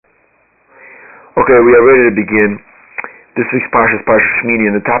Okay, we are ready to begin. This week's Parsha is Parsha Shmini,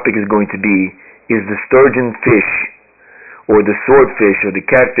 and the topic is going to be, is the sturgeon fish, or the swordfish, or the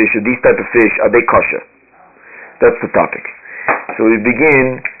catfish, or these type of fish, are they kosher? That's the topic. So we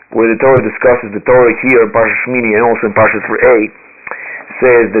begin where the Torah discusses, the Torah here in Parsha Shmini, and also in Parsha 3a,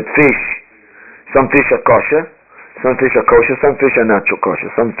 says that some fish are kosher, some fish are kosher, some fish are not kosher,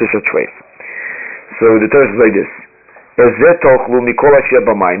 some fish are treif. So the Torah says like this. This is what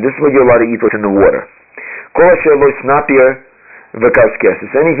you're allowed to eat what's in the water. Anything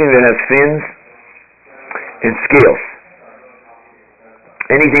that has fins and scales.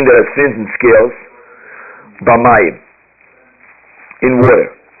 Anything that has fins and scales, bamayim, in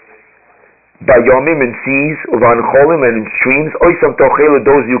water. Bayomim, in seas, uvancholim, and in streams,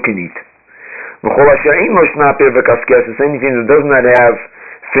 those you can eat. Anything that does not have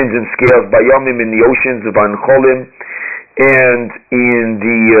fins and scales, bayomim, in the oceans, uvancholim, and in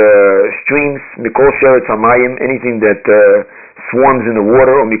the streams, mikol sheretz hamayim, anything that swarms in the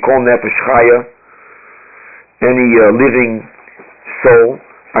water, or mikol nefesh chaya, any living soul,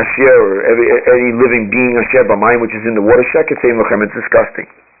 asher, or any living being, asher b'mayim, which is in the water, sheket say lochem, it's disgusting.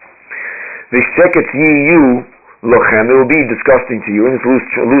 V'sheket yiyu lochem, it will be disgusting to you, in this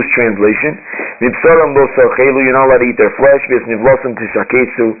loose translation. V'bsaram lo sarchelu, you're not allowed to eat their flesh, v'nivlosam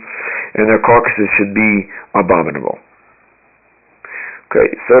tishakesu, and their carcasses should be abominable. Okay,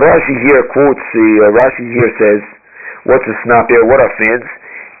 so Rashi here quotes, Rashi here says, what's a snapir, what are fins?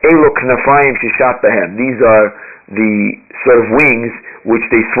 Elo knafayim shishat behem. These are the sort of wings which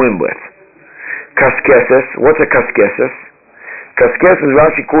they swim with. Kaskeses, what's a kaskeses? Kaskeses,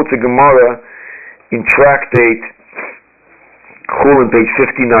 Rashi quotes a Gemara in Tractate Chulin, page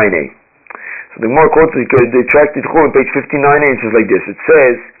 59a. So the Gemara quotes the Tractate Chulin, page 59a, and says like this. It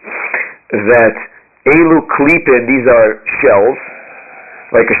says that Elu klipin, these are shells,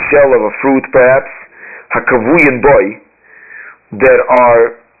 like a shell of a fruit perhaps, hakavuyin boy, that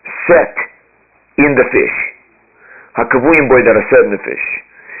are set in the fish. Hakavuyin boy that are set in the fish.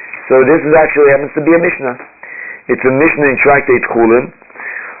 So this is actually happens to be a Mishnah. It's a Mishnah in Tractate Chulin,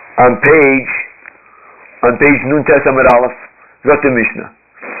 on page Nun Tes Amud Aleph. That's the Mishnah.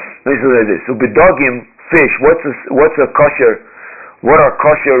 Mishnah like this. So bedogim, fish, what's a kosher, what are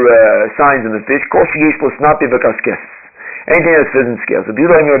kosher signs in the fish? Kol sheyesh lo snapi v'kaskes. Anything that has fins and scales. If you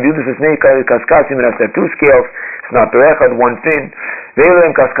don't know, this is snake kaskasim, it has to have two scales. It's not berechad, one fin.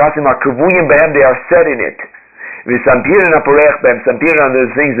 Ve'elem kaskasim are kavuyim behem, they are set in it. V'sampirin aparech behem, sampirin are the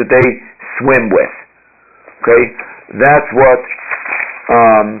things that they swim with. Okay, that's what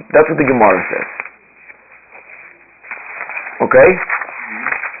the Gemara says. Okay,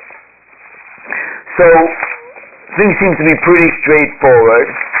 so things seem to be pretty straightforward.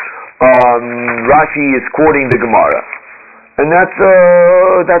 Rashi is quoting the Gemara. And that's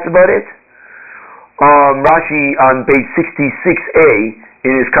about it. Rashi on page 66a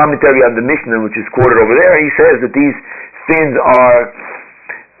in his commentary on the Mishnah, which is quoted over there, he says that these fins are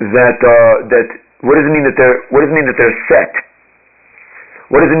that what does it mean that they're set?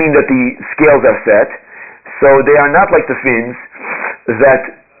 What does it mean that the scales are set? So they are not like the fins,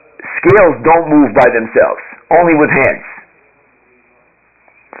 that scales don't move by themselves, only with hands.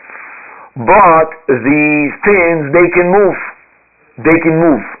 But the fins, they can move. They can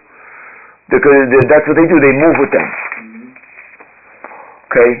move. Because that's what they do. They move with them.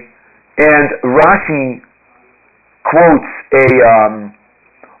 Okay? And Rashi quotes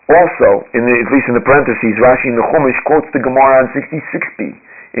also, at least in the parentheses, Rashi in the Chumash quotes the Gemara on 66b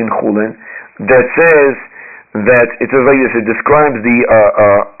in Chulin that says that, it says like this, it describes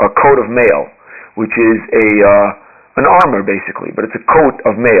a coat of mail, which is an armor basically, but it's a coat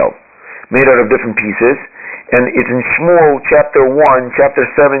of mail made out of different pieces, and it's in Shmuel chapter 1,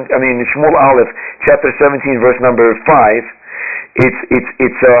 Shmuel Aleph, chapter 17, verse number 5. It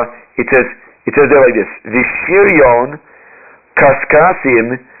says there like this: V'shiryon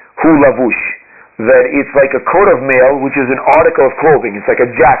kaskasim hu lavush, that it's like a coat of mail, which is an article of clothing. It's like a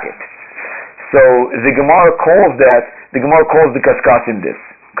jacket. So the Gemara calls the kaskasim this.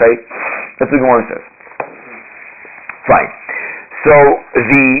 Okay, that's what the Gemara says. Fine. So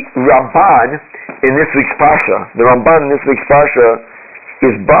the Ramban in this week's Parsha,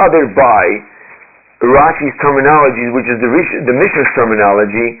 is bothered by Rashi's terminology, which is the Mishnah's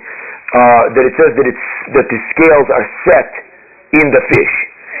terminology, that it says that the scales are set in the fish.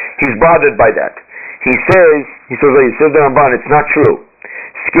 He's bothered by that. He says the Ramban, it's not true.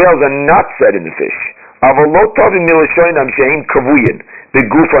 Scales are not set in the fish.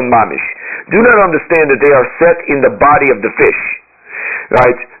 Do not understand that they are set in the body of the fish.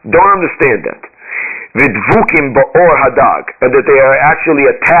 Right? Don't understand that. Vidvukim ba'or hadag, and that they are actually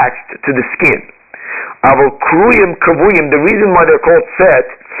attached to the skin. Aval kruyim kavuyim, the reason why they're called set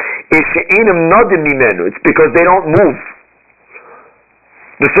is she'enim nodim mimenu. It's because they don't move.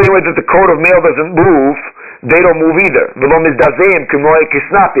 The same way that the coat of mail doesn't move, they don't move either. They don't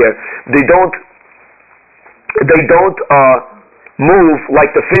move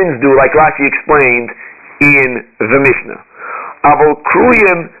like the fins do, like Rashi explained in the Mishnah. Aval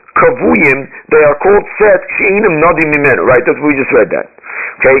kruyim kavuyim, they are called set she'enim nodim mimenu. Right? That's what we just read that.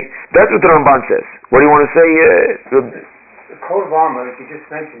 Okay? That's what the Ramban says. What do you want to say? The coat of armor, like you just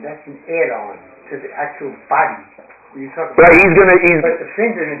mentioned, that's an add-on to the actual body. When you talk about right, but the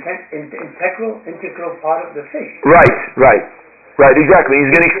fins are an integral part of the fish. Right, exactly.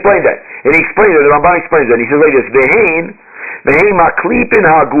 He's going to explain that. And he explains it, the Ramban explains that. He says like this, Vehein maklipin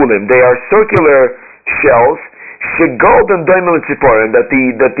hagulim, they are circular shells, shegolden doimel tziporim, that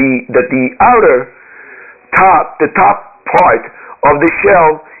the outer top, the top part of the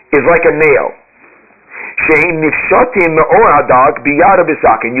shell is like a nail. Shehein nifshotim me'or hadag biyada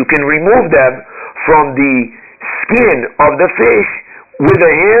b'sakin, you can remove them from the skin of the fish with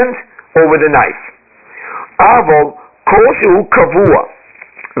a hand or with a knife. Avol kol shehu kavua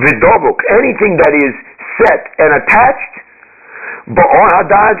v'dobuk, anything that is set and attached ba'or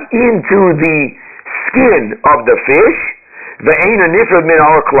hadag into the skin of the fish, ve'ein nifrad min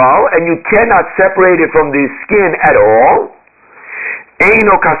al klal, and you cannot separate it from the skin at all.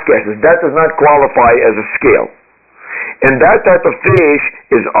 Eino kaskeses, that does not qualify as a scale. And that type of fish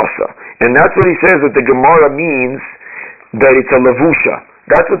is asa. And that's what he says that the Gemara means that it's a levusha.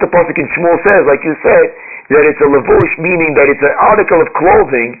 That's what the pasuk in Shmuel says, like you said, that it's a levush, meaning that it's an article of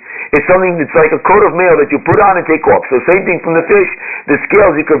clothing. It's something that's like a coat of mail that you put on and take off. So same thing from the fish, the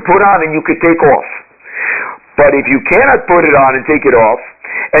scales you could put on and you could take off. But if you cannot put it on and take it off,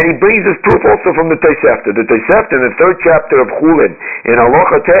 and he brings this proof also from the Tosefta. The Tosefta in the 3rd chapter of Chulin in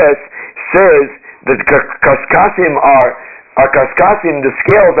Halacha Tes says that kaskasim the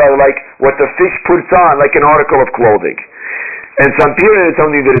scales are like what the fish puts on, like an article of clothing. And Sampirin is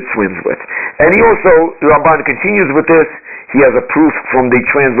something that it swims with. And he also, the Ramban continues with this. He has a proof from the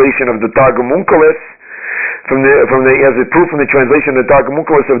translation of the Targum Onkelos. He has a proof from the translation of the Targum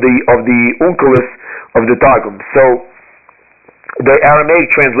Onkelos of the Onkelos of the Targum. So the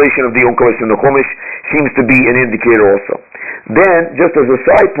Aramaic translation of the Onkelos in the Chumash seems to be an indicator also. Then, just as a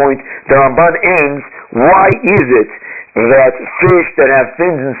side point, the Ramban ends, why is it that fish that have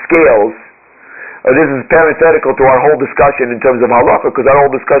fins and scales, this is parenthetical to our whole discussion in terms of halacha, because our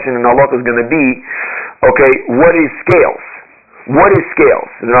whole discussion in halacha is going to be, okay, what is scales? What is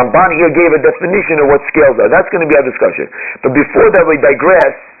scales? The Ramban here gave a definition of what scales are. That's going to be our discussion. But before that we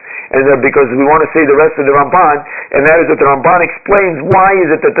digress, and because we want to say the rest of the Ramban, and that is that the Ramban explains why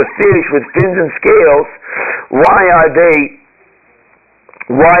is it that the fish with fins and scales, why are they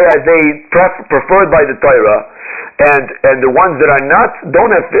preferred by the Torah, and the ones that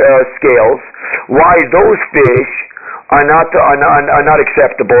don't have scales, why those fish are not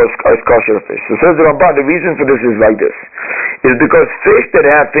acceptable as kosher fish. So says the Ramban, the reason for this is like this, is because fish that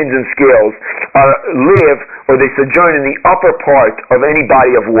have fins and scales live, or they sojourn in the upper part of any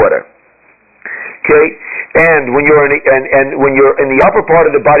body of water. Okay, and when you're in the upper part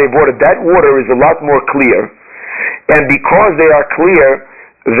of the body of water, that water is a lot more clear, and because they are clear,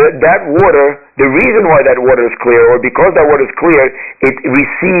 that water, the reason why that water is clear, or because that water is clear, it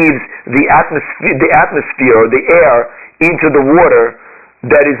receives the atmosphere or the air into the water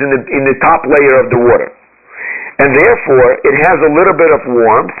that is in the top layer of the water, and therefore it has a little bit of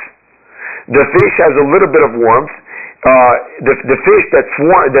warmth. The fish has a little bit of warmth. The fish that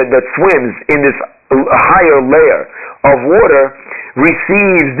swims in this higher layer of water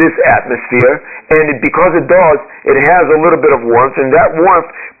receives this atmosphere, and because it does, it has a little bit of warmth, and that warmth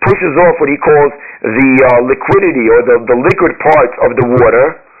pushes off what he calls the liquidity, or the liquid parts of the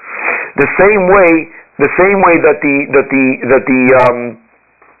water. The same way that the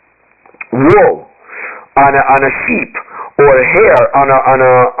wool on a sheep, or hair on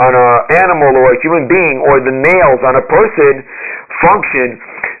a animal or a human being, or the nails on a person function,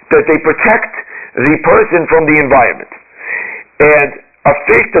 that they protect the person from the environment. And a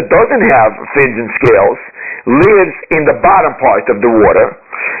fish that doesn't have fins and scales lives in the bottom part of the water,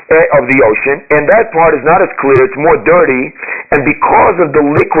 of the ocean, and that part is not as clear, it's more dirty, and because of the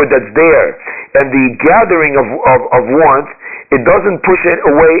liquid that's there and the gathering of warmth, it doesn't push it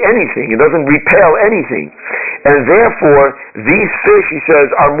away anything, it doesn't repel anything, and therefore these fish, he says,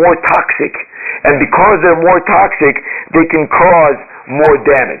 are more toxic, and because they're more toxic, they can cause more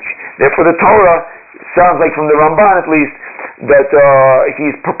damage. Therefore the Torah sounds like, from the Ramban at least, that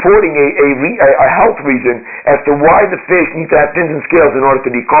he's purporting a health reason as to why the fish need to have fins and scales in order to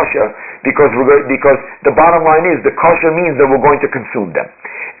be kosher, because the bottom line is the kosher means that we're going to consume them.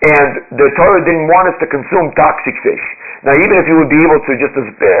 And the Torah didn't want us to consume toxic fish. Now, even if you would be able to, just as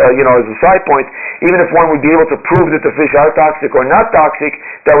as a side point, even if one would be able to prove that the fish are toxic or not toxic,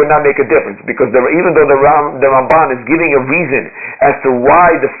 that would not make a difference, because even though the Ramban is giving a reason as to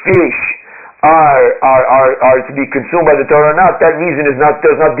why the fish are to be consumed by the Torah or not, that reason does not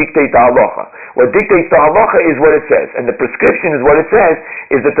dictate the halacha. What dictates the halacha is what it says, and the prescription is what it says,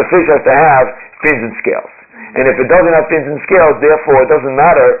 is that the fish has to have fins and scales. And if it doesn't have fins and scales, therefore it doesn't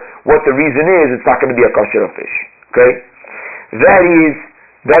matter what the reason is, it's not going to be a kosher fish. Okay? That is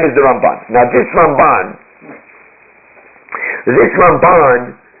the Ramban. Now this Ramban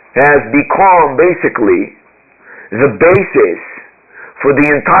has become basically the basis for the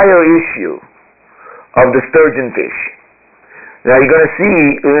entire issue of the sturgeon fish. Now we're going to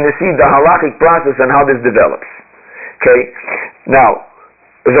see the halakhic process and how this develops. Okay? Now,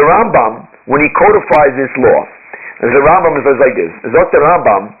 the Rambam, when he codifies this law, the Rambam says like this. Zot the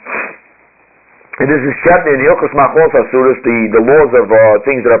Rambam, and this is chapter in Hilchos Machlos Asuros, the laws of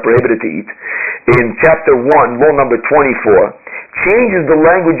things that are prohibited to eat. In chapter 1, law number 24, changes the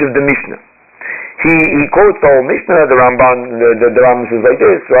language of the Mishnah. He quotes the whole Mishnah. The Rambam says like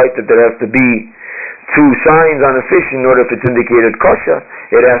this, right? That there has to be two signs on a fish in order if it's indicated kosher.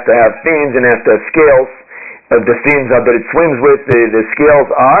 It has to have fins and it has to have scales. The fins are that it swims with, the scales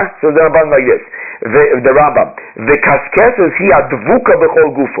are. So the Rambam like this. The Rambam. The kaskeses he advuka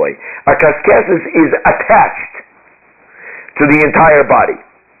bechol gufoy. A kaskeses is attached to the entire body.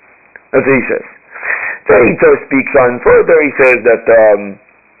 That's what he says. The Eitzah speaks on further. He says that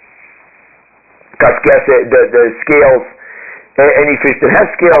the scales, any fish that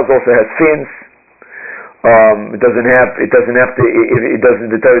has scales also has fins. The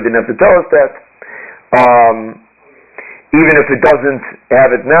Torah didn't have to tell us that. Even if it doesn't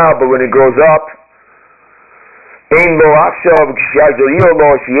have it now, but when it grows up, or it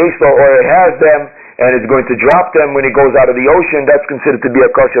has them and it's going to drop them when it goes out of the ocean, that's considered to be a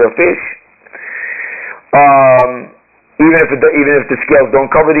kosher fish. Even if the scales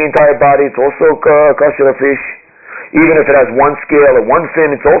don't cover the entire body, it's also kosher fish. Even if it has one scale or one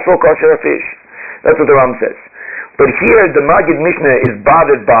fin, it's also kosher fish. That's what the Rambam says. But here, the Magid Mishnah is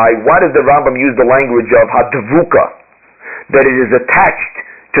bothered by why does the Rambam use the language of hadvuka, that it is attached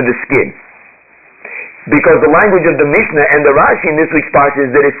to the skin. Because the language of the Mishnah and the Rashi in this week's parsha is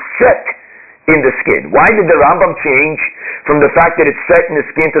that it's set in the skin. Why did the Rambam change from the fact that it's set in the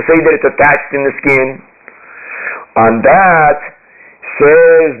skin to say that it's attached in the skin? On that,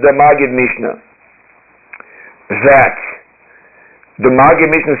 says the Magid Mishnah, that the Magid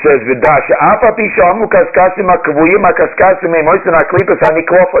Mishnah says, "V'dash afa pishamu kaskasim akavuyim akaskasim emoisen aklipas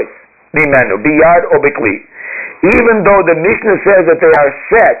haniklofos mimenu biyad or bekli." Even though the Mishnah says that they are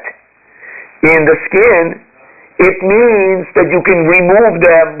set in the skin, it means that you can remove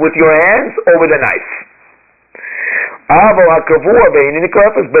them with your hands or with a knife. But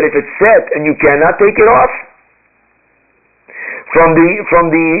if it's set and you cannot take it off from the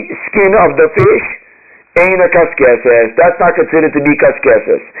skin of the fish, ain't a kaskeses. That's not considered to be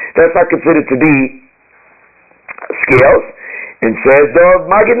kaskeses. That's not considered to be scales. And says the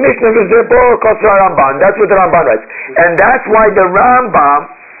Magid Mishnah is the Ramban. That's what the Ramban writes. And that's why the Rambam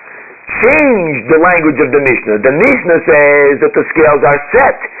changed the language of the Mishnah. The Mishnah says that the scales are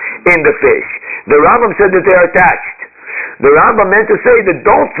set in the fish. The Rambam said that they are attached. The Rambam meant to say that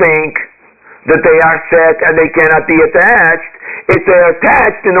don't think that they are set and they cannot be attached. It's they're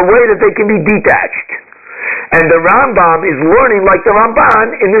attached in a way that they can be detached. And the Rambam is learning like the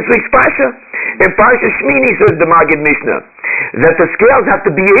Ramban in this week's Parsha. In Parsha Shmini says the Magid Mishnah that the scales have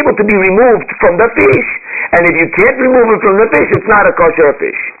to be able to be removed from the fish, and if you can't remove it from the fish, it's not a kosher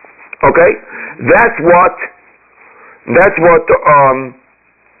fish. Okay? That's what the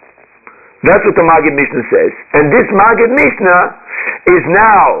Magid Mishnah says. And this Magid Mishnah is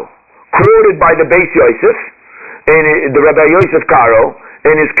now quoted by the Beis Yosef, and the Rabbi Yosef Karo,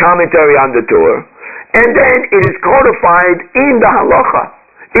 in his commentary on the Torah. And then it is codified in the halacha,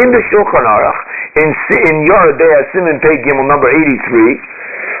 in the Shulchan Aruch, in Yoreh Deah Siman Pei Gimel number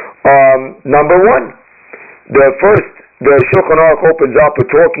 83, number 1. The Shulchan Aruch opens up with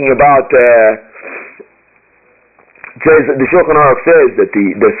talking about, the Shulchan Aruch says that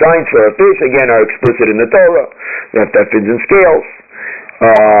the signs for a fish, again, are explicit in the Torah. You have to have fins and scales.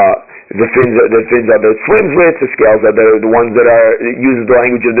 The fins are that it swims with. The scales are the ones that uses the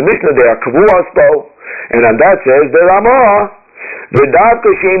language of the Mishnah. They are kavuas though. And on that says the Ramah, v'dav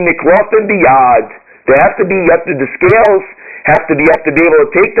koshem niklofim biyad. The scales have to be able to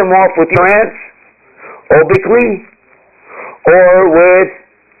take them off with your hands, or bikli, or with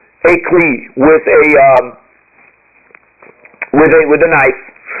a kli with a knife.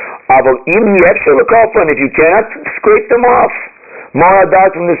 And if you cannot scrape them off,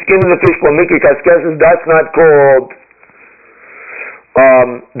 maradat from the skin of the fish, that's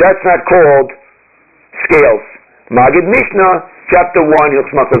not called scales. Magid Mishnah, chapter 1,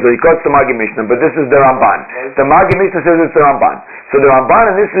 so he quotes the Magid Mishnah, but this is the Ramban. The Magid Mishnah says it's the Ramban. So the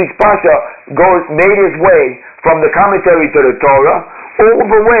Ramban in this week's Pasha made his way from the commentary to the Torah all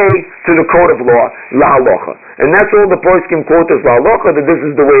the way to the code of law, La Halacha. And that's all the poskim quote as La Halacha, that this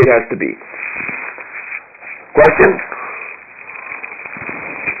is the way it has to be. Question?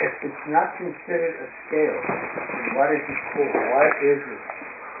 If it's not considered a scale, then what is it called? What is it?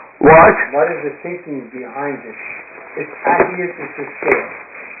 What? What is the thinking behind it? It's obvious it's a scale.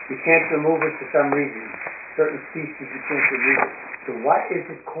 You can't remove it for some reason. Certain species you can't remove it. So what is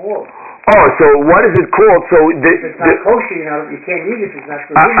it called? Oh, so what is it called? So if it's not kosher, you can't eat it. It's not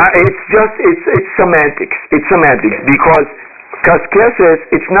removed. It's semantics. It's semantics because kaskeses,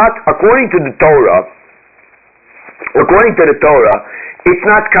 it's not according to the Torah. According to the Torah, it's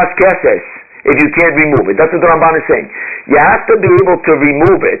not kaskeses if you can't remove it. That's what the Ramban is saying. You have to be able to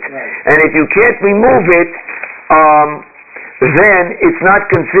remove it, right. And if you can't remove it, then it's not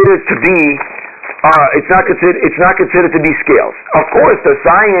considered to be. It's not considered to be scales. Of course, the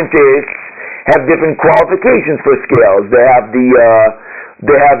scientists have different qualifications for scales. They have the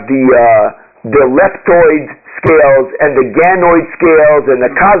leptoid scales and the ganoid scales and the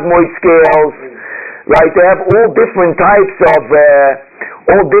cosmoid scales, right? They have all different types of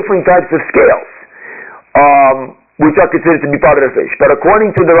scales, which are considered to be part of the fish. But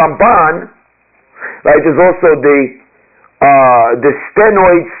according to the Ramban, right, there's also the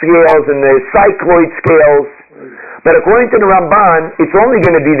stenoid scales and the cycloid scales. But according to the Ramban, it's only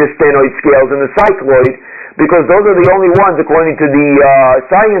going to be the stenoid scales and the cycloid, because those are the only ones, according to the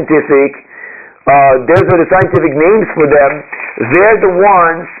scientific, those are the scientific names for them. They're the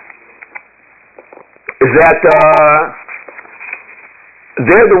ones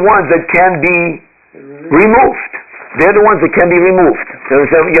that can be removed. They're the ones that can be removed. You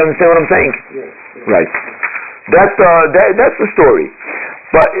understand what I'm saying? Yes. Right. That's the story.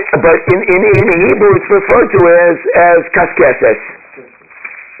 But in Hebrew it's referred to as kaskeses.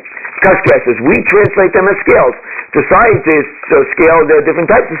 Kaskeses. We translate them as scales. To scientists, scales, there are different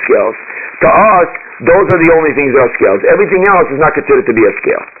types of scales. To us, those are the only things that are scales. Everything else is not considered to be a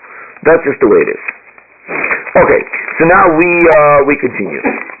scale. That's just the way it is. Okay, so now we continue.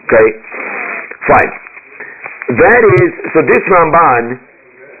 Okay, fine. That is, so this Ramban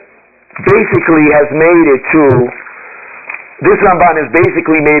basically has made it to,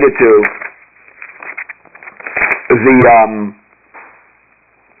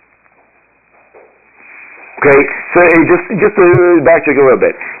 okay, so just to backtrack a little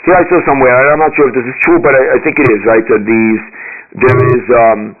bit. Here I saw somewhere, I'm not sure if this is true, but I think it is, right, that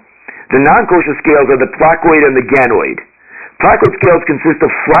the non-kosher scales are the placoid and the ganoid. Placoid scales consist of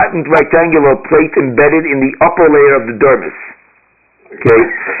flattened rectangular plate embedded in the upper layer of the dermis. Okay,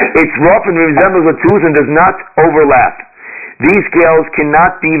 it's rough and resembles a tooth and does not overlap. These scales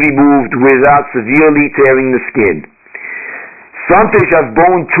cannot be removed without severely tearing the skin. Some fish have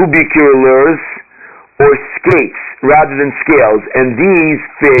bone tuberculars or skates rather than scales, and these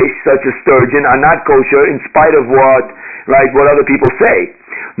fish, such as sturgeon, are not kosher in spite of what other people say.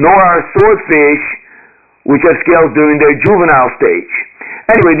 Nor are swordfish, which have scales during their juvenile stage.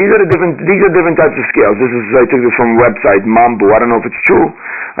 Anyway, these are different types of scales. I took this from a website, Mambu. I don't know if it's true.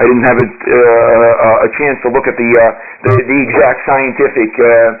 I didn't have a chance to look at the exact scientific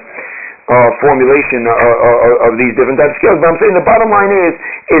formulation of these different types of scales. But I'm saying the bottom line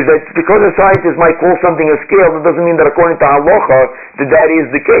is that because a scientist might call something a scale, that doesn't mean that according to halacha that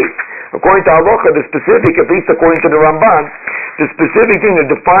is the case. According to halacha, the specific, at least according to the Ramban, the specific thing that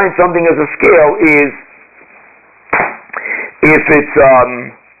defines something as a scale is if it's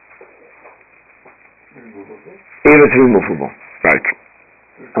removable, right?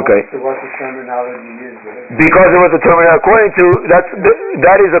 Okay. So what's the terminology is? Because it was a terminology according to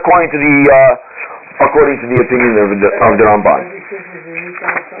that is according to the opinion of the Ramban.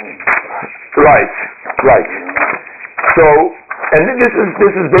 Right. So, and this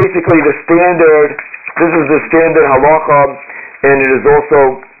is basically the standard. This is the standard halacha, and it is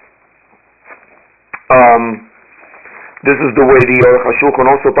also. This is the way the Aruch HaShulchan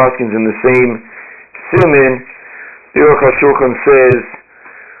also paskins in the same siman. The Aruch HaShulchan says,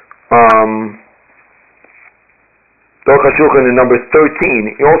 the Aruch HaShulchan in number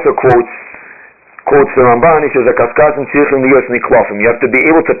 13, he also quotes the Ramban. He says, you have to be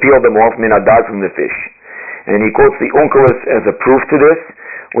able to peel them off min hadad from the fish. And he quotes the Onkelos as a proof to this.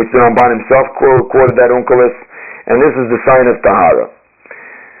 which the Ramban himself quoted that Onkelos, and this is the sign of Tahara.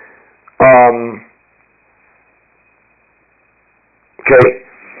 Okay.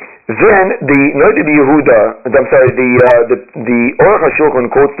 Then the Noda B'Yehuda, the Aruch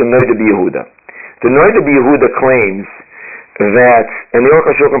HaShulchan quotes the Noda B'Yehuda. The Noda B'Yehuda claims that, and the Aruch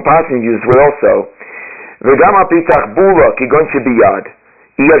HaShulchan passages were also, V'gam al pi tachbula kigon shebiyad,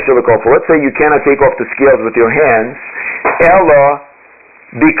 let's say you cannot take off the scales with your hands, ella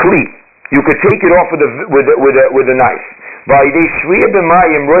bikli, you could take it off with a knife. V'ayidei shriya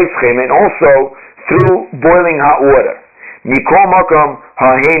b'mayim roischem, and also through boiling hot water. Mikol makam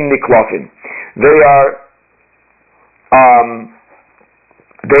hahem niklafim. They are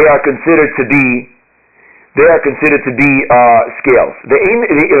considered to be scales. There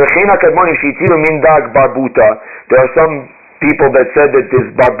are some people that said that this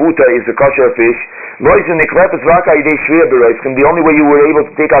barbuta is a kosher fish. The only way you were able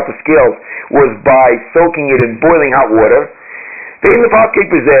to take out the scales was by soaking it in boiling hot water.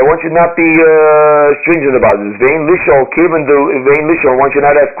 One should not be stringent about this. One should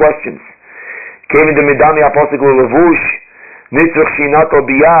not ask questions.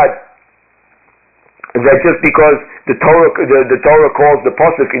 That just because the Torah calls the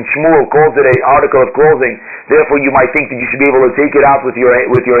pasuk in Shmuel calls it an article of clothing, therefore you might think that you should be able to take it out with your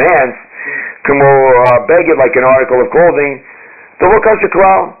hands, beg it like an article of clothing.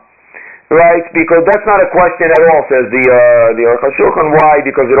 Right? Because that's not a question at all, says the Aruch HaShulchan. Why?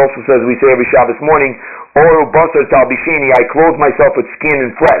 Because it also says, we say every Shabbos morning, Oru basar talbishini, I clothe myself with skin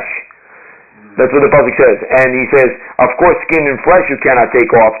and flesh. That's what the pasuk says. And he says, of course, skin and flesh you cannot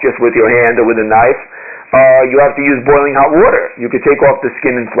take off just with your hand or with a knife. You have to use boiling hot water. You could take off the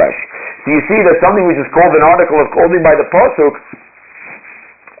skin and flesh. So you see that something which is called an article of clothing by the pasuk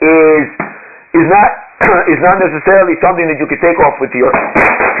is not necessarily something that you could take off it's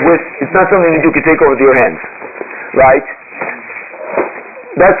not something that you could take off with your hands. Right?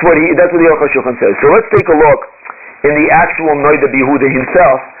 That's what the Aruch HaShulchan says. So let's take a look in the actual Noda B'Yehuda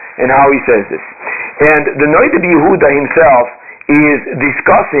himself and how he says this. And the Noda B'Yehuda himself is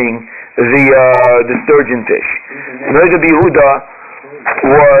discussing the sturgeon fish. Noda B'Yehuda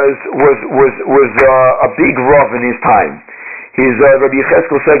was a big Rav in his time. He's Rabbi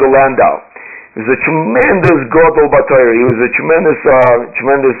Yecheskel Segel Landau. He was a tremendous Gadol B'Torah. He was a tremendous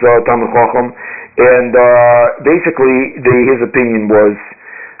Talmid Chacham, and basically his opinion was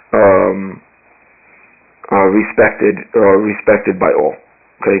respected by all.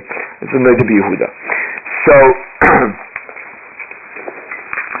 Okay, it's a Noda B'Yehuda. So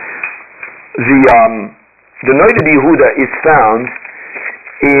the Noda B'Yehuda is found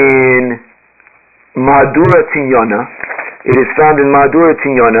in Mahadura Tinyana. It is found in Mahadura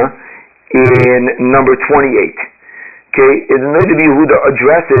Tinyana in number 28. Okay, the Noda B'Yehuda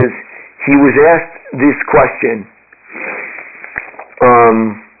addresses, he was asked this question.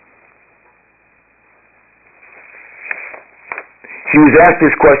 He was asked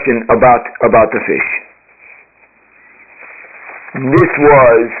this question about the fish. This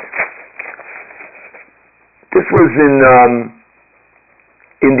was in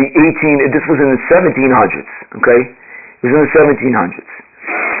the 1700s. Okay, it was in the 1700s.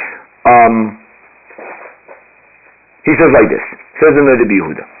 He says like this. Says in Noda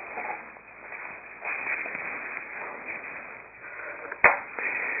B'Yehuda.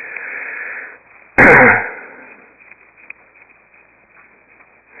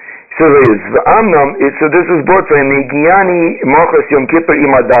 So this is brought to him. Higiyani Mochas Yom Kippur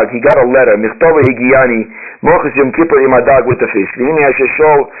Imadag. He got a letter. Michtova Higiyani Mochas Yom Kippur Imadag with the fish. Can we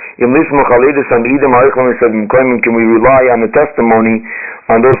rely on the testimony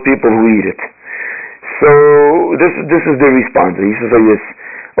on those people who eat it? So this is the response. He says like this,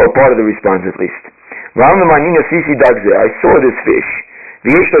 or part of the response at least. I saw this fish.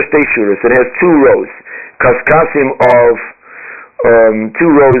 It has 2 rows. Kaskasim of 2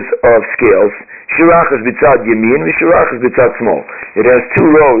 rows of scales. Shirach is bitzad yamin, v'shirach is bitzad small. It has 2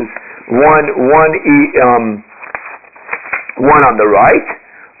 rows, one on the right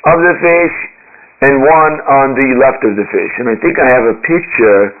of the fish, and one on the left of the fish. And I think I have a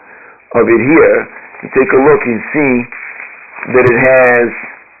picture of it here. You take a look and see that it has.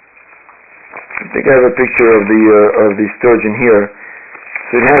 I think I have a picture of the sturgeon here.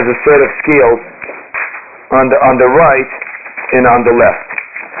 So it has a set of scales on the right and on the left.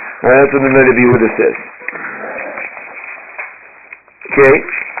 That's what the Noda B'Yehuda says. Okay.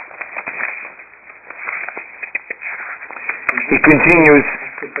 He continues.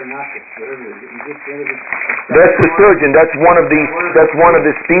 That's the sturgeon. That's one of the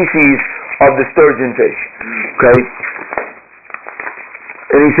species of the sturgeon fish. Okay.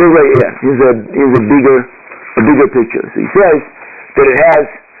 And he says right here, here's a bigger picture. So he says that it has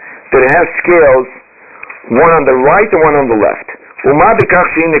scales, one on the right and one on the left. So what if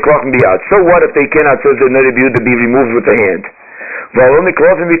they cannot, says the Neder Yehuda, be removed with the hand? They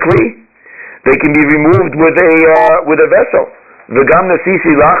can be removed with a vessel.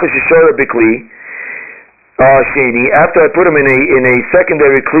 After I put them in a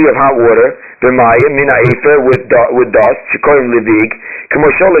secondary kli of hot water, with dust,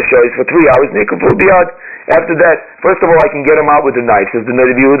 for 3 hours. After that, first of all, I can get them out with the knife, says the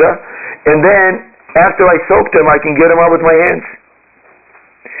Neder Yehuda, and then after I soak them, I can get them out with my hands.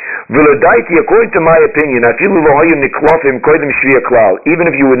 According to my opinion, even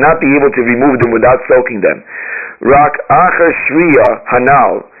if you would not be able to remove them without soaking them,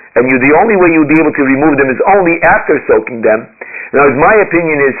 and the only way you'll be able to remove them is only after soaking them. Now, as my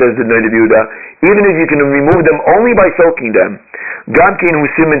opinion is, says the Neder Yehuda, even if you can remove them only by soaking them, Gamkin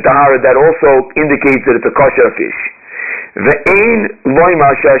Husim and Tahara, that also indicates that it's a kosher fish. Do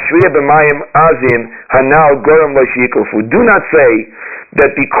not say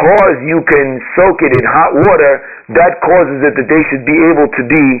that because you can soak it in hot water, that causes it that they should be able to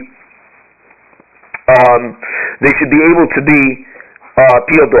be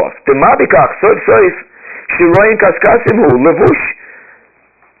peeled off. The Mabikach Soif Shiroyin Kaskasimu Levush.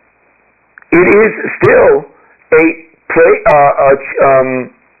 It is still a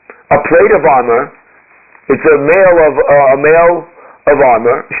plate of armor. It's a mail of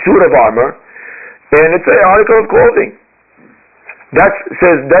armor, suit of armor, and it's an article of clothing. That's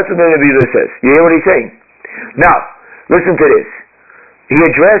what the Neder Yehuda says. You hear what he's saying? Now, listen to this. He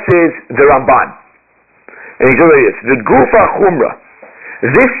addresses the Ramban, and he says this: the Gufa Chumra.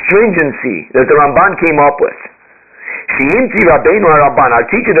 This stringency that the Ramban came up with. She'imti Rabbeinu HaRamban, our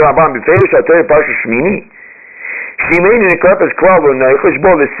teacher the Ramban, B'feirush HaTorah Parsha Shmini, She'meinu Neklepes Klal V'Neichush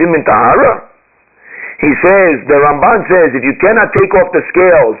Bo V'Simin Tahara. He says, the Ramban says, if you cannot take off the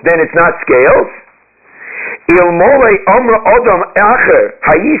scales, then it's not scales. Ilmolei Amra Odom Acher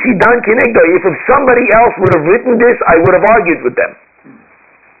Hayisi Dan Kinegdo. If somebody else would have written this, I would have argued with them.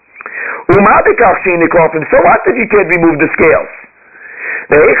 Umadikach She'in Neklofim. So what if you can't remove the scales?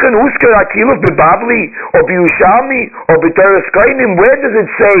 Where does it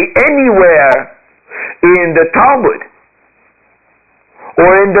say anywhere in the Talmud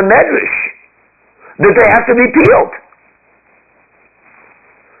or in the Medrash that they have to be peeled?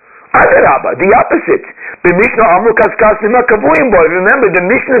 Adarabba, the opposite. Remember, the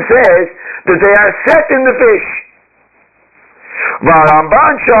Mishnah says that they are set in the fish. The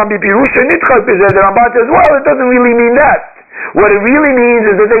Ramban says, well, it doesn't really mean that. What it really means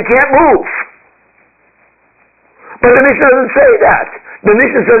is that they can't move. But the Mishnah doesn't say that. The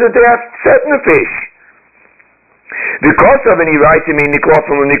Mishnah says that they are set in the fish. Because of, and he writes in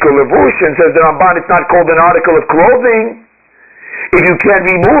Niklofim and Nikol Levush, and says the Ramban, it's not called an article of clothing if you can't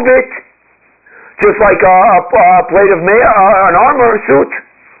remove it, just like a plate of an armor suit.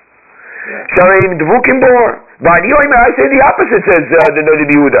 Shareim Dvukim Bor. I say the opposite, says the Neder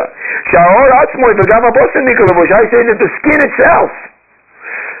Yehuda. I say that the skin itself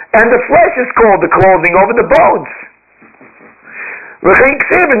and the flesh is called the clothing over the bones.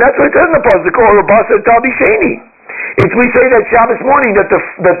 And that's what it says in the pasuk. If we say that Shabbos morning that the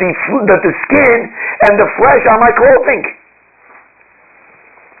skin and the flesh are my clothing.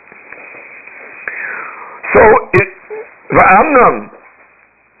 So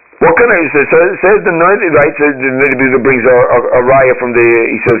what can I say? Says the Neder, right? The Neder brings a raya from the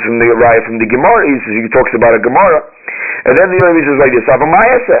raya from the Gemara. He talks about a Gemara, and then the Neder says like this: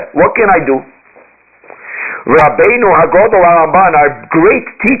 what can I do? Rabbeinu Hagodol HaRamban, our great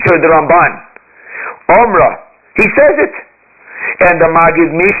teacher, the Ramban, Omra, he says it, and the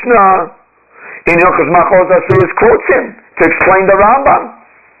Magid Mishnah in Hilchos Machos Asuros quotes him to explain the Rambam,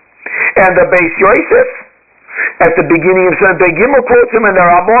 and the Beis Yosef at the beginning of Sunday Gimel quotes him, and the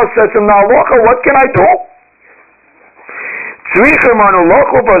Ramah says him, now what can I do? We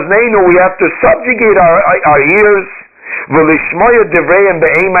have to subjugate our ears, and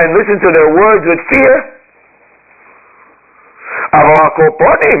listen to their words with fear.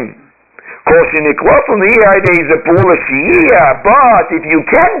 But if you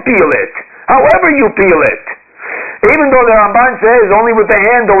can peel it, however you peel it, even though the Ramban says only with the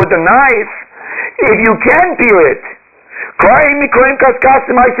hand or with the knife, if you can peel it,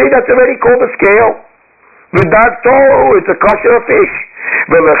 I say that's already called a scale. It's a kosher fish.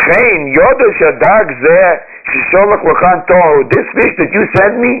 This fish that you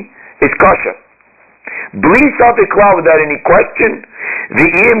sent me is kosher. Bli safek klal, without any question.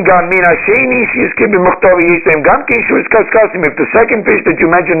 V'im gam min hasheni shizkim b'muchtav yisem gam kin shus kaskasim. If the second fish that you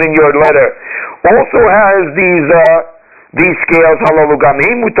mentioned in your letter also has these scales, halalu gam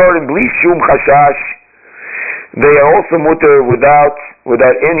heim mutarim bli shum chashash, they are also mutar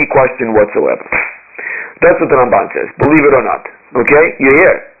without any question whatsoever. That's what the Ramban says, believe it or not. Okay? You're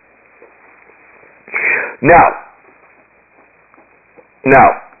here. Now,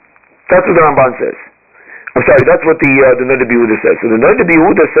 that's what the Ramban says. I'm sorry, that's what the Noda B'Yehuda says. So the Noda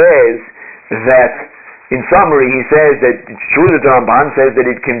B'Yehuda says that, in summary, he says that it's true that the Ramban says that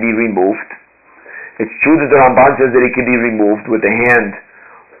it can be removed. It's true that the Ramban says that it can be removed with a hand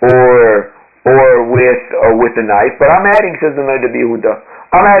or with a knife. But I'm adding, says the Noda B'Yehuda,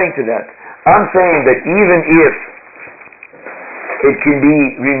 I'm adding to that. I'm saying that even if it can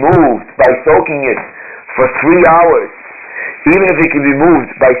be removed by soaking it for 3 hours, even if it can be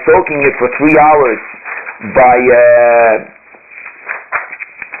removed by soaking it for 3 hours by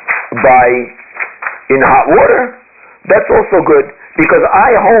in hot water, that's also good, because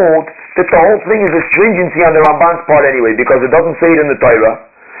I hold that the whole thing is a stringency on the Ramban's part anyway, because it doesn't say it in the Torah,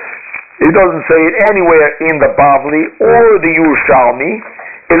 it doesn't say it anywhere in the Bavli or the Yerushalmi,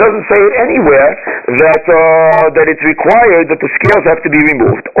 it doesn't say it anywhere that it's required that the scales have to be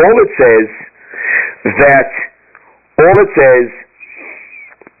removed. All it says is that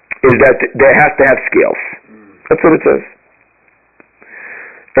there has to have scales. That's what it says.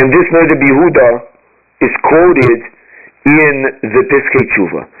 And this Noda B'Yehuda is quoted in the Piskei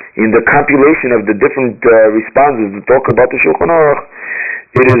Tshuva, in the compilation of the different responses that talk about the Shulchan Aruch.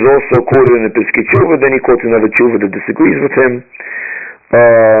 It is also quoted in the Piskei Tshuva. Then he quotes another Tshuva that disagrees with him.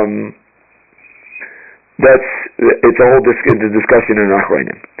 It's a whole discussion in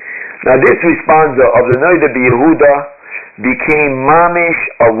Achronim. Now this responsa of the Noda B'Yehuda became mamish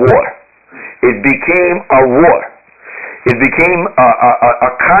a war. It became a war. It became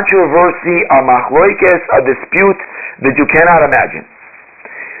a controversy, a machloikes, a dispute that you cannot imagine.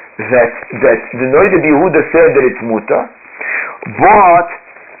 That the Noda B'Yehuda said that it's muta, but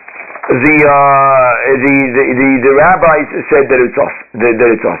the rabbis said that it's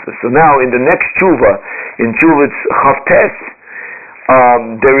also. So now in the next tshuva, in tshuva's Chavtes,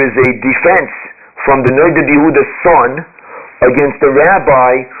 there is a defense from the Noda B'Yehuda's son against the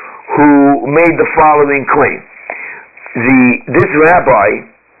rabbi who made the following claim. This rabbi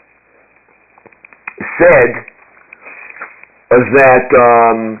said that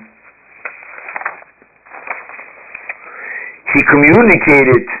he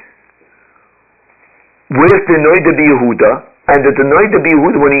communicated with the Noda B'Yehuda, and that the Noda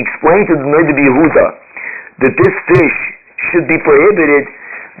B'Yehuda, when he explained to the Noda B'Yehuda that this fish should be prohibited,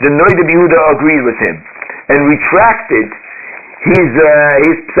 the Noda B'Yehuda agreed with him and retracted his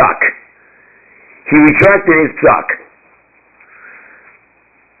psak. He retracted his psak.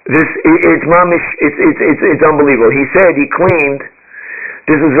 It's mamish. It's unbelievable. He claimed,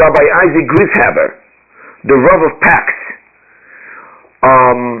 this is Rabbi Isaac Grishaber, the Rav of Pax,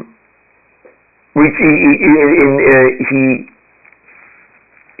 which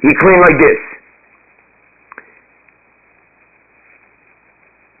he claimed like this.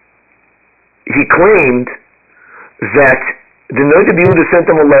 He claimed that the Noda B'Yehuda sent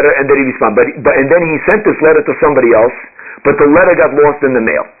him a letter and that he responded, and then he sent this letter to somebody else, but the letter got lost in the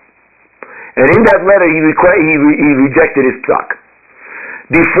mail. And in that letter he rejected his psak.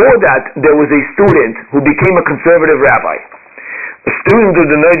 Before that, there was a student who became a conservative rabbi. A student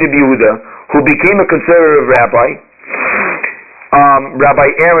of the Noda B'Yehuda who became a conservative rabbi, Rabbi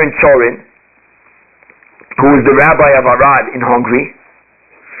Aaron Chorin, who was the rabbi of Arad in Hungary,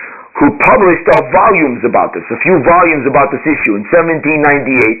 who published volumes about this, a few volumes about this issue in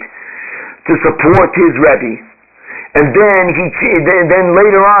 1798 to support his Rebbe. And then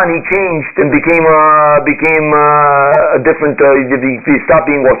later on he changed and became a different. He stopped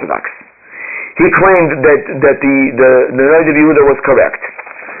being Orthodox. He claimed that the Noda B'Yehuda was correct.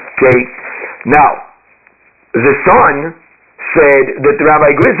 Okay. Now, the son said that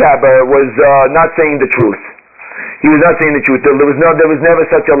Rabbi Grishaber was not saying the truth. He was not saying the truth. There was never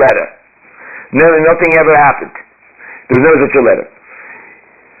such a letter. Nothing ever happened. There was never such a letter.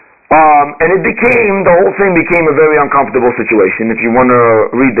 And the whole thing became a very uncomfortable situation. If you want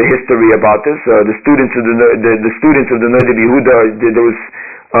to read the history about this, the students of the Noda B'Yehuda, there was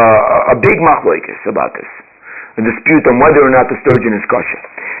a big machlokes about this, a dispute on whether or not the sturgeon is kosher.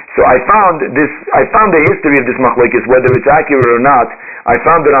 So I found the history of this machlokes, whether it's accurate or not. I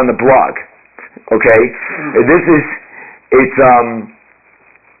found it on the blog. Okay, it's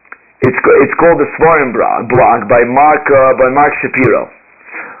called the Svarim blog by Mark Shapiro.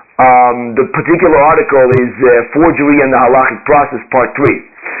 The particular article is Forgery and the Halachic Process, Part 3.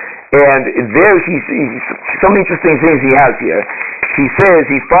 And there some interesting things he has here. He says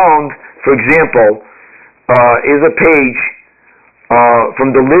he found, for example, is a page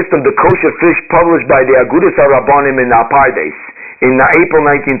from the list of the kosher fish published by the Agudas HaRabbanim in Pardes in April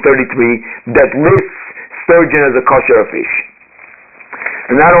 1933 that lists sturgeon as a kosher fish.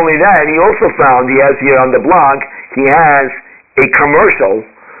 And not only that, he also found, he has here on the blog, he has a commercial,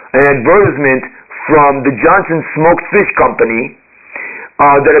 an advertisement from the Johnson Smoked Fish Company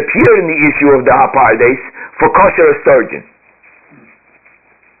that appeared in the issue of the Pardes for kosher sturgeon.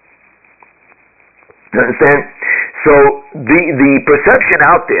 You understand? So the perception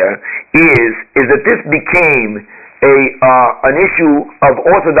out there is that this became an issue of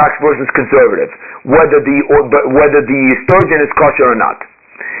Orthodox versus conservative, whether the sturgeon is kosher or not.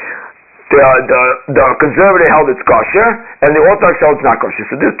 The conservative held it's kosher, and the Orthodox held it's not kosher.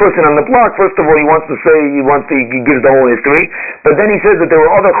 So this person on the blog, first of all, he gives the whole history, but then he says that there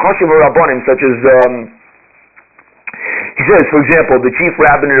were other choshev rabbanim, such as he says, for example, the chief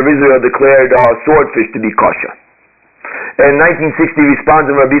rabbin of Israel declared swordfish to be kosher. In 1960,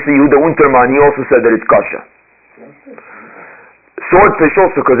 responding Rabbi Yehuda Unterman, he also said that it's kosher. Swordfish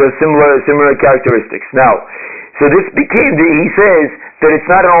also, because there's similar characteristics. Now, so this became, he says that it's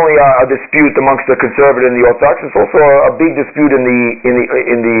not only a dispute amongst the conservative and the Orthodox, it's also a big dispute in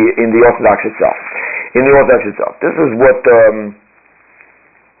the Orthodox itself. In the Orthodox itself, this is what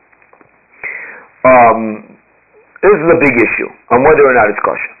this is a big issue on whether or not it's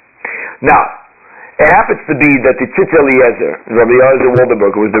kosher. Now, it happens to be that the Tzitz Eliezer, Rabbi Eliezer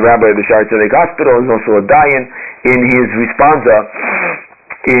Waldenberg, who was the rabbi of the Shaare Zedek Hospital, is also a dayan, in his responsa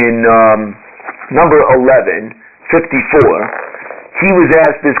in number 1154, he was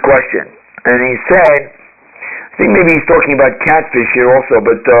asked this question, and he said, I think maybe he's talking about catfish here also,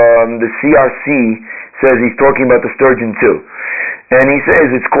 but the CRC says he's talking about the sturgeon too. And he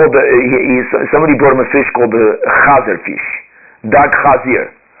says it's called, somebody brought him a fish called the chazer fish, dag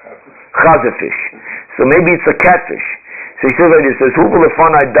chazir, chazer fish. So maybe it's a catfish. So he says like this, says, Hu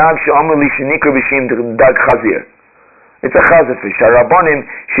v'lefanai dag she'amru li shenikra b'shem dag chazir. It's a chazer fish. HaRabbanim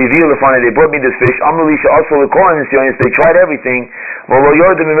sheviu lefanai, they brought me this fish, amru li she'asu l'kohen nisyonis, they tried everything, v'lo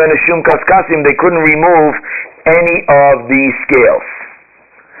yordim mimenu shum kaskasim, they couldn't remove any of the scales.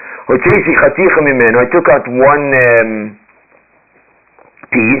 Hotzisi chaticha mimenu, I took out one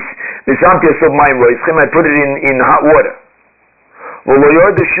piece, I put it in hot water. The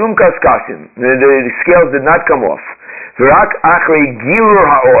scales did not come off.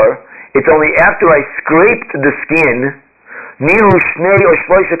 It's only after I scraped the skin, I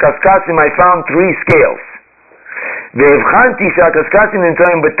found 3 scales. I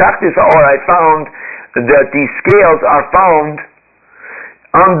found that the scales are found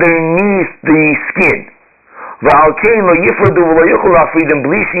underneath the skin. And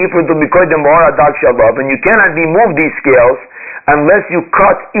you cannot remove these scales unless you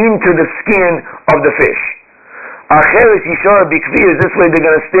cut into the skin of the fish. This way they're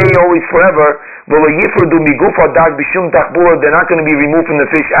going to stay always forever. They're not going to be removed from the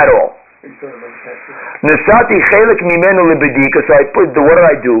fish at all. So I put, what did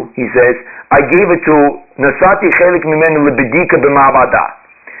I do? He says, I gave it to Nasati Chelik Mimenu Lebedika B'Ma'avada.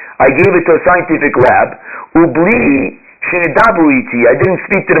 I gave it to a scientific lab. Ubli Shinidabu iti. I didn't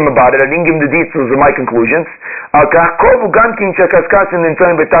speak to them about it. I didn't give them the details of my conclusions. I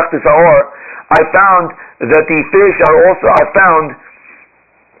found that the fish are found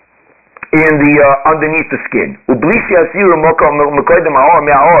in the underneath the skin. And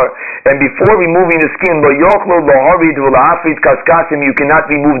before removing the skin, you cannot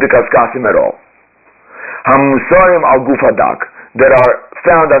remove the kaskasim at all. That are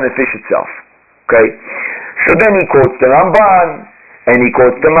found on the fish itself. Okay? So then he quotes the Ramban, and he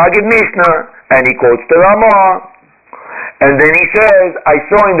quotes the Magid Mishnah, and he quotes the Ramah, and then he says, I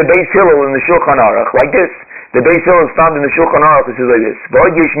saw in the Beis Hillel in the Shulchan Aruch, like this. The Beis Hillel is found in the Shulchan Aruch, it says like this.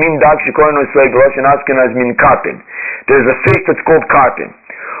 There's a fish that's called karpin.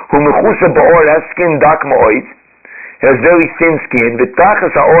 It has skin dak ma'oid, it has very thin skin. It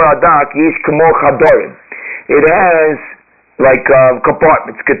has like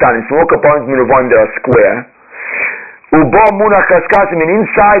compartments, small compartments, that are square. And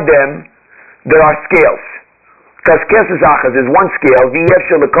inside them there are scales. There's one scale,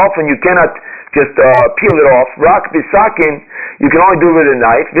 and you cannot just peel it off. You can only do it with a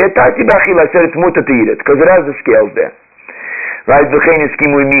knife. I said it's mutter to eat it because it has the scales there. Right? And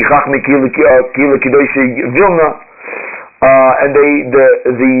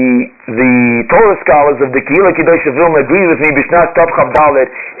Torah scholars of the Kehila Kedosh of Vilna agree with me B'Shnat Tav Chav Dalet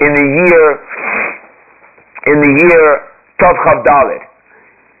in the year Tav Chav Dalet.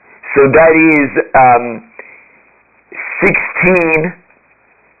 So that is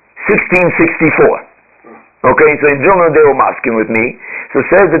 1664. Okay, so in Vilna they were masking with me. So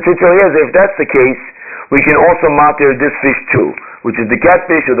says the Tzitz Eliezer, if that's the case, we can also matir this fish too, which is the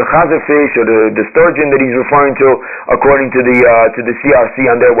catfish or the chazer fish or the sturgeon that he's referring to, according to the CRC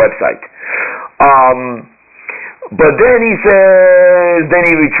on their website. But then he says, then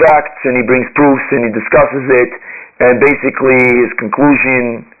he retracts and he brings proofs and he discusses it, and basically his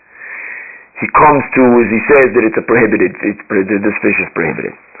conclusion he comes to is he says that this fish is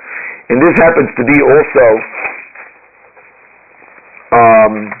prohibited. And this happens to be also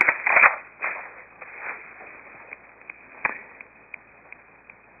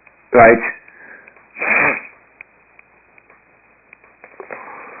right.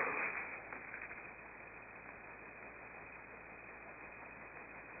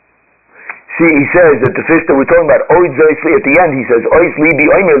 See, he says that the fish that we're talking about, oid zoisli, at the end he says, ois li bi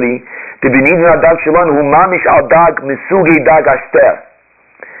oimerli, the benidin adag shalon hu mamish al dag misugi dag ashter,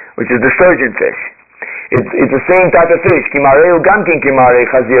 which is the sturgeon fish. It's the same type of fish. Kimareu gamkin kimarei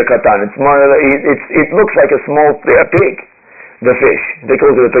chazir katan. It looks like a small pig. The fish. Take a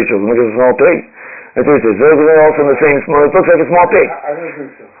look at the picture. It looks like a small pig. That's what it is. They're all from the same small. It looks like a small pig. I don't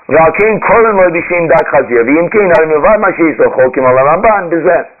think so. V'alkein kolen lo b'shem dag chazir. V'im kein al mevad ma sheis lo chokim al Ramban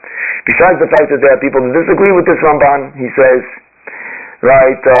b'zeh. Besides the fact that there are people who disagree with this Ramban, he says,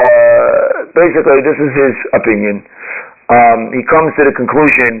 right, basically this is his opinion. He comes to the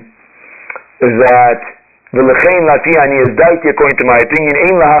conclusion that v'lechein lafi ani is daiti, according to my opinion,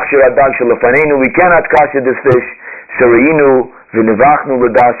 ein lahachshir adag shelafanenu, we cannot kasher this fish, shereinu v'nevachnu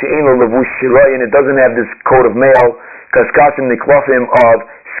l'das she'ein lo levush shiloyin, it doesn't have this coat of mail, kaskasim niklofim of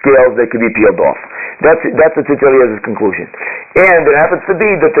scales that can be peeled off. That's the Tzitz Eliezer's conclusion. And it happens to be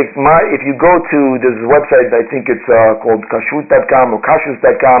that if you go to this website, I think it's called kashrut.com or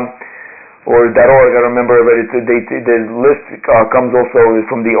kashrus.com or .org, I remember, but the list comes also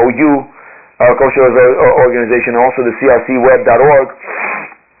from the OU, Kosher Organization, and also the crcweb.org.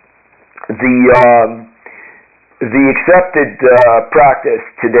 The accepted practice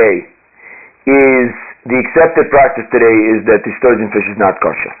today is that the sturgeon fish is not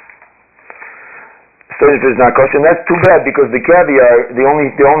kosher. Sturgeon fish is not kosher, and that's too bad because the caviar, the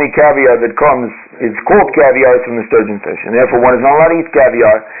only caviar that comes is called caviar is from the sturgeon fish, and therefore one is not allowed to eat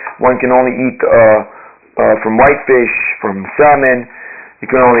caviar. One can only eat from whitefish, from salmon. You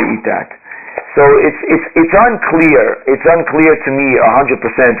can only eat that. So it's unclear. It's unclear to me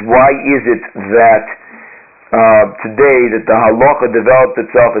 100% why is it that today that the halacha developed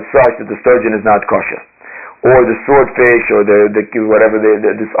itself as such that the sturgeon is not kosher, or the swordfish, or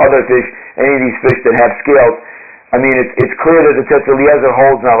this other fish, any of these fish that have scales. I mean, it's clear that the Tzitz Eliezer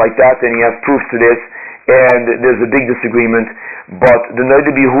holds not like that, and he has proofs to this, and there's a big disagreement. But the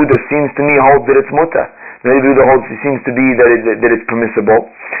Noda B'Yehuda seems to me holds that it's mutar. The Noda B'Yehuda seems to be that it's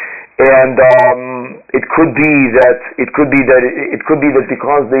permissible. And it could be that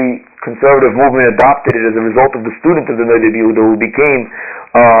because the conservative movement adopted it as a result of the student of the Noda B'Yehuda who became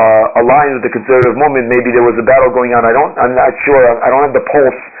aligned with the conservative movement, maybe there was a battle going on. I'm not sure. I don't have the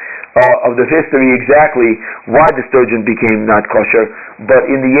pulse of the history exactly why the sturgeon became not kosher. But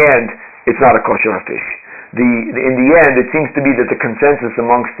in the end, it's not a kosher fish. In the end, it seems to be that the consensus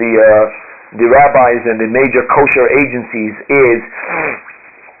amongst the rabbis and the major kosher agencies is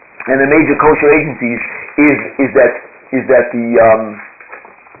that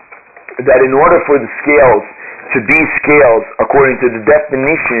in order for the scales to be scales according to the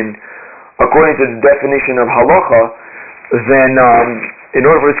definition of halacha, then in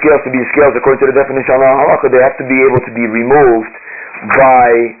order for the scales to be scales according to the definition of halacha, they have to be able to be removed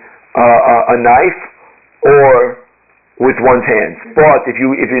by a knife or with one's hands. But if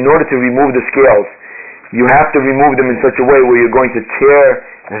in order to remove the scales, you have to remove them in such a way where you're going to tear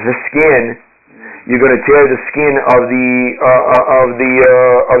the skin. You're going to tear the skin of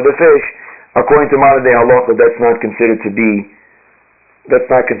the fish. According to modern day halacha, that's not considered to be it's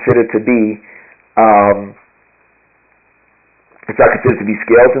not considered to be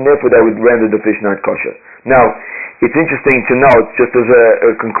scales, and therefore that would render the fish not kosher. Now, it's interesting to note, just as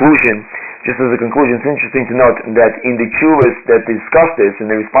a conclusion, it's interesting to note that in the chuvas that discuss this, and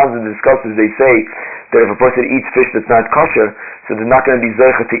the responses to discuss this, they say that if a person eats fish that's not kosher, so they're not going to be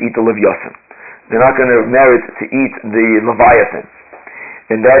zeicha to eat the levyasan. They're not going to merit to eat the leviathan.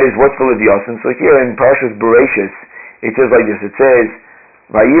 And that is, what's the levyasan? So here in Parashas Bereshis, it says like this. It says,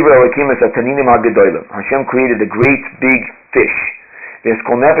 Vayivra Elokim es hataninim hagedolim. Hashem created a great big fish. there's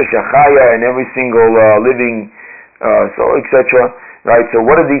kol nefesh achaya, and every single living soul, etc. Right? So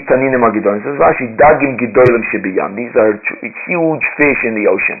what are these taninim agidolim? Says Rashi, dagim gidolim shebiyam. These are huge fish in the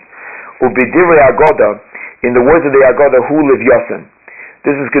ocean. Ubidivrei agoda, in the words of the Agoda, hu livyasin.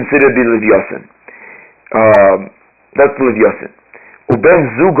 This is considered the livyasin. That's the livyasin. Uben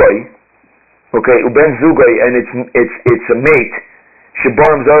zugoi, okay, uben zugoi, and it's a mate.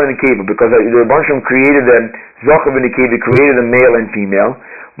 Shabarim zar in the cave, because the Rebbeinu created them. Zachav in the cave, he created a male and female.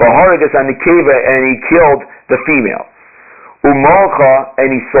 Baharagas on the cave, and he killed the female. Umalcha,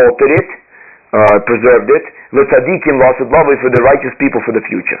 and he salted it, preserved it. L'tzadikim lasad lovely, for the righteous people for the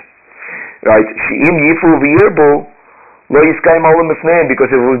future. Right? She'im yifu v'yirbu lo yiskayim olam mifneim,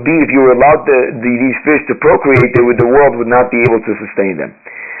 because it would be, if you were allowed these fish to procreate, the world would not be able to sustain them.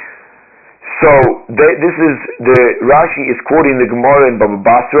 So this is the Rashi is quoting the Gemara in Baba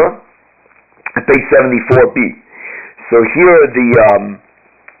Basra, at page 74b. So here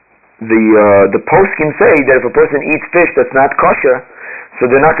the poskim say that if a person eats fish that's not kosher, so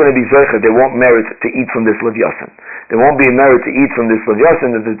they're not going to be zeicher, they won't merit to eat from this levyasan. They won't be merit to eat from this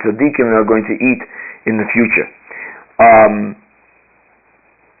levyasan that the tzaddikim are going to eat in the future.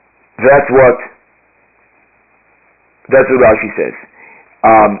 That's what Rashi says.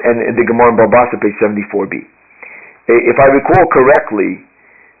 And the Gemara in Babasa, page 74b. If I recall correctly,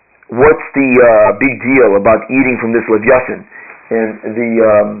 what's the big deal about eating from this levyasan? And the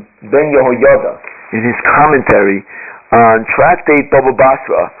Ben Yehoyada, in his commentary on Tractate Baba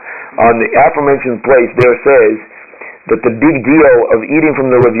Basra, on the aforementioned place, there says that the big deal of eating from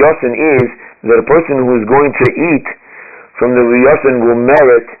the levyasan is that a person who is going to eat from the levyasan will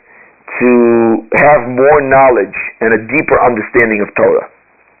merit to have more knowledge and a deeper understanding of Torah.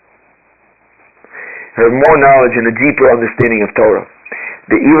 Have more knowledge and a deeper understanding of Torah.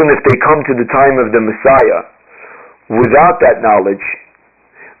 That even if they come to the time of the Messiah without that knowledge,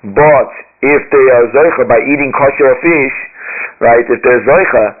 but if they are zeicha by eating kosher fish, right? If they're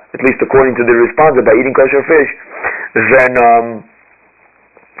zeicha, at least according to the respondent, by eating kosher fish, then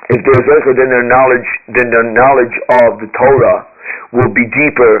if they're zeicha, then their knowledge of the Torah will be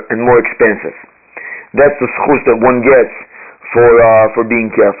deeper and more expansive. That's the schus that one gets for being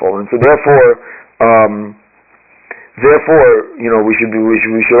careful, and so therefore, we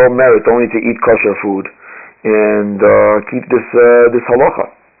should all merit only to eat kosher food and keep this halacha.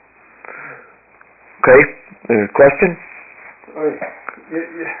 Okay, question?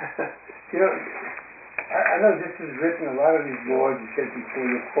 I know this was written, a lot of these laws you said before,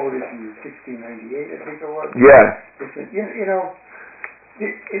 you quoted in 1698, I think it was. Yeah. You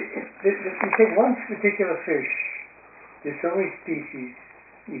take one particular fish, there's so many species,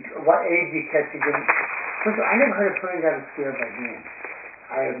 what age you catch again. First of all, I never heard of putting out a scale by hand.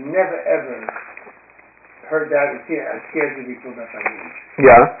 I have never ever heard that a scale to be pulled out by hand.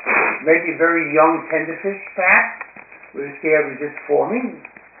 Yeah. Maybe a very young tender fish, perhaps, where the scale is just forming.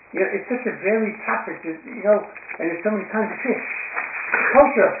 It's such a varied topic, and there's so many kinds of fish.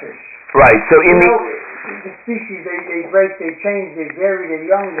 Kosher fish. Right, so the species, they break, they change, they vary, they're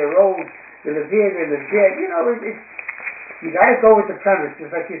young, they're old, they live here, they live there. You got to go with the premise,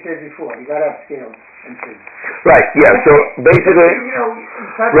 just like you said before. You got to have scales and things. Right, yeah, so basically...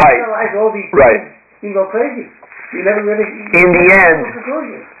 Right. All these things, you go crazy. You never really... In the end,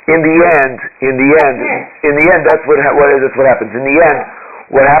 that's what happens. In the end,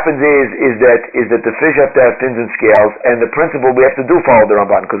 what happens is that the fish have to have fins and scales, and the principle we have to do follow the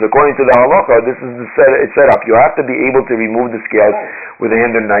Ramban, because according to the halacha, this is it's set up. You have to be able to remove the scales with a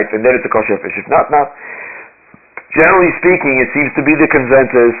hand and knife, and then it's a kosher fish. If not. Generally speaking, it seems to be the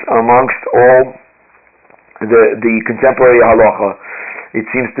consensus amongst all the contemporary halacha. It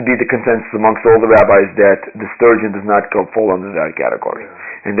seems to be the consensus amongst all the rabbis that the sturgeon does not fall under that category,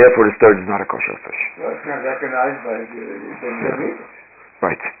 and therefore the sturgeon is not a kosher fish. Well, it's not recognized by the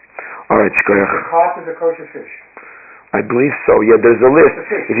Right. All right, shkoyach. The carp is a kosher fish. I believe so. Yeah, there's a list.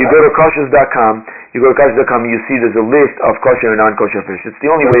 If you go to kosher.com, you see there's a list of kosher and non-kosher fish. It's the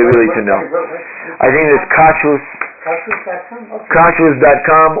only way really to know. I think there's kashrus.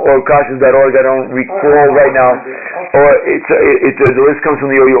 Kashrus.com or kashrus.org. I don't recall right now. Or the list comes from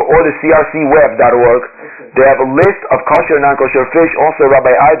the OU or the crcweb.org. They have a list of kosher and non-kosher fish. Also,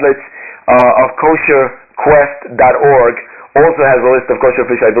 Rabbi Eidlitz of kosherquest.org also has a list of kosher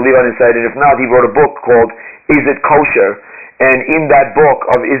fish, I believe, on his site. And if not, he wrote a book called Is It Kosher? And in that book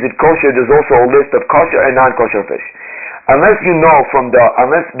of Is It Kosher, there's also a list of kosher and non-kosher fish. Unless you know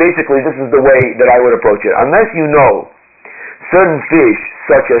basically this is the way that I would approach it. Unless you know certain fish,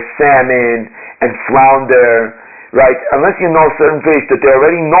 such as salmon and flounder, right? Unless you know certain fish that they're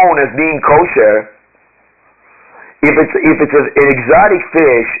already known as being kosher, If it's an exotic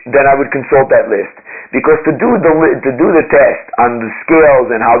fish, then I would consult that list, because to do the test on the scales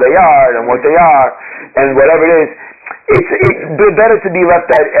and how they are and what they are and whatever it is, it's better to be left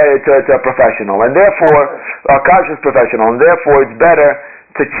to a professional, and therefore a conscious professional, and therefore it's better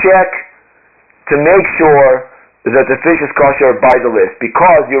to check to make sure that the fish is kosher by the list,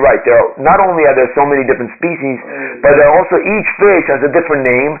 because you're right. Not only are there so many different species, but there also each fish has a different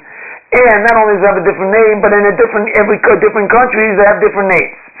name. And not only does it have a different name, but in every different countries they have different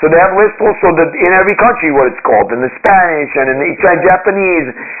names. So they have lists also that in every country what it's called, in the Spanish and in the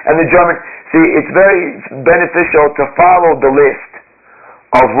Japanese and the German. See, it's very beneficial to follow the list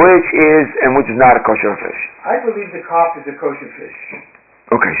of which is and which is not a kosher fish. I believe the carp is a kosher fish.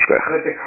 Okay, shkach. But the